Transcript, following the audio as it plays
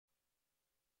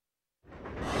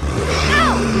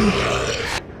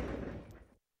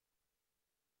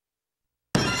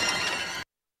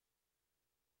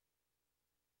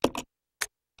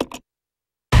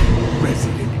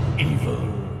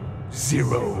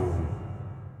0.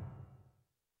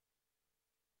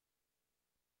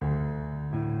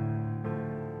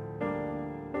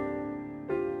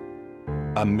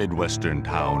 A Midwestern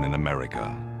town in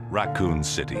America, Raccoon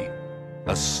City.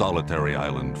 A solitary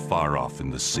island far off in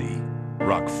the sea,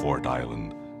 Rockfort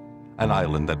Island. An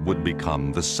island that would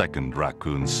become the second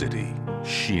Raccoon City,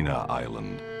 Sheena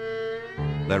Island.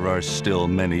 There are still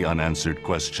many unanswered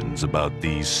questions about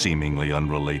these seemingly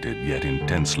unrelated yet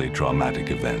intensely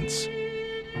traumatic events.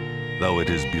 Though it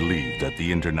is believed that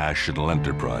the international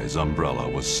enterprise umbrella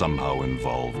was somehow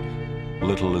involved,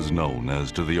 little is known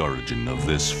as to the origin of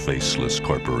this faceless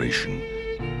corporation.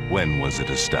 When was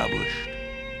it established?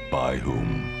 By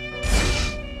whom?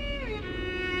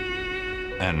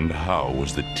 And how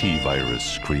was the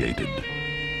T-virus created?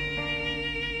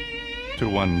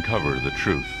 To uncover the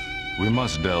truth, we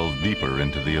must delve deeper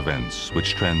into the events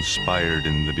which transpired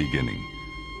in the beginning,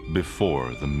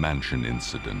 before the mansion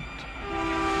incident.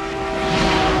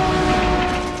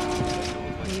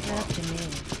 Leave it up to me.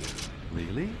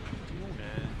 Really?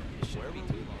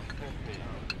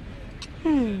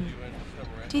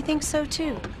 Do you think so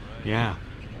too? Yeah.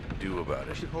 Do about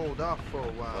it. Should hold off for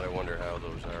a while. But I wonder how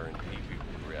those R&D people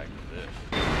would react to this.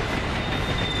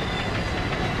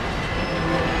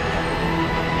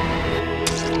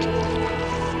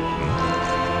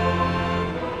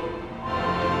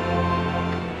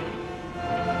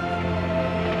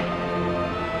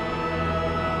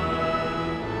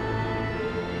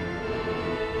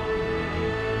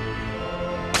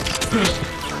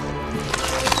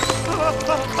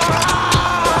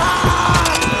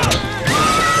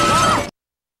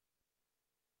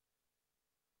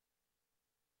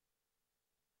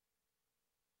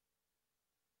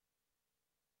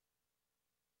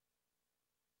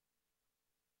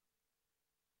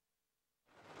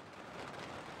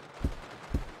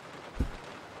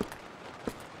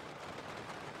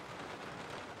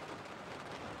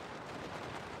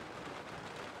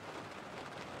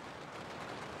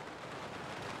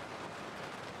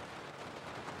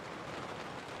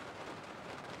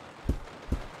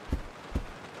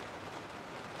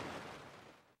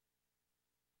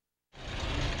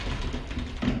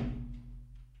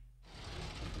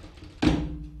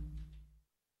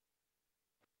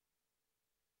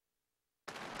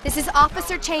 This is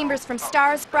Officer Chambers from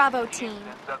STARS Bravo team.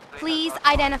 Please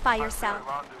identify yourself.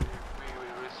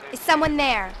 Is someone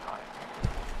there?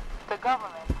 The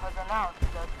government has announced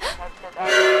that it has set out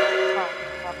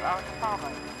to up our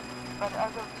department. But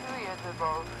as of 2 years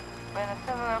ago, when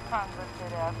several plans were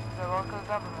set up, the local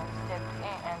government stepped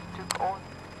in and took over.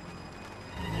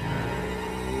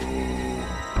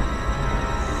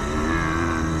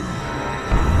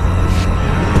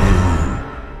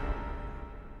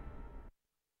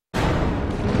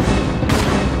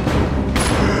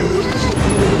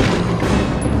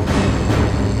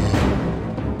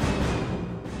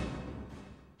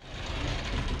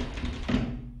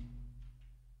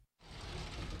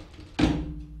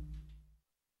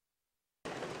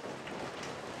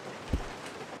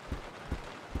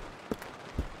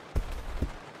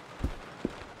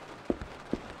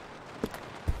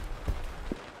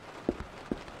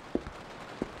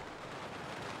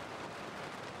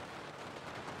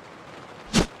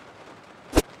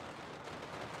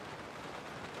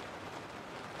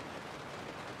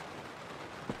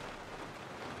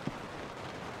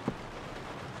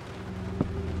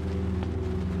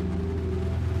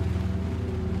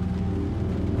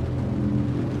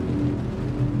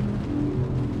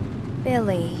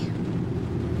 Billy.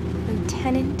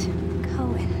 Lieutenant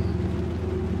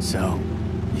Cohen. So,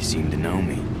 you seem to know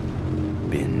me.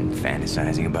 Been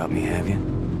fantasizing about me, have you?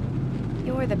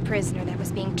 You're the prisoner that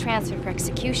was being transferred for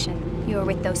execution. You were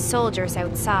with those soldiers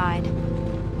outside.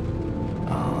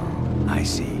 Oh, I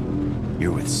see.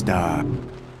 You're with Star.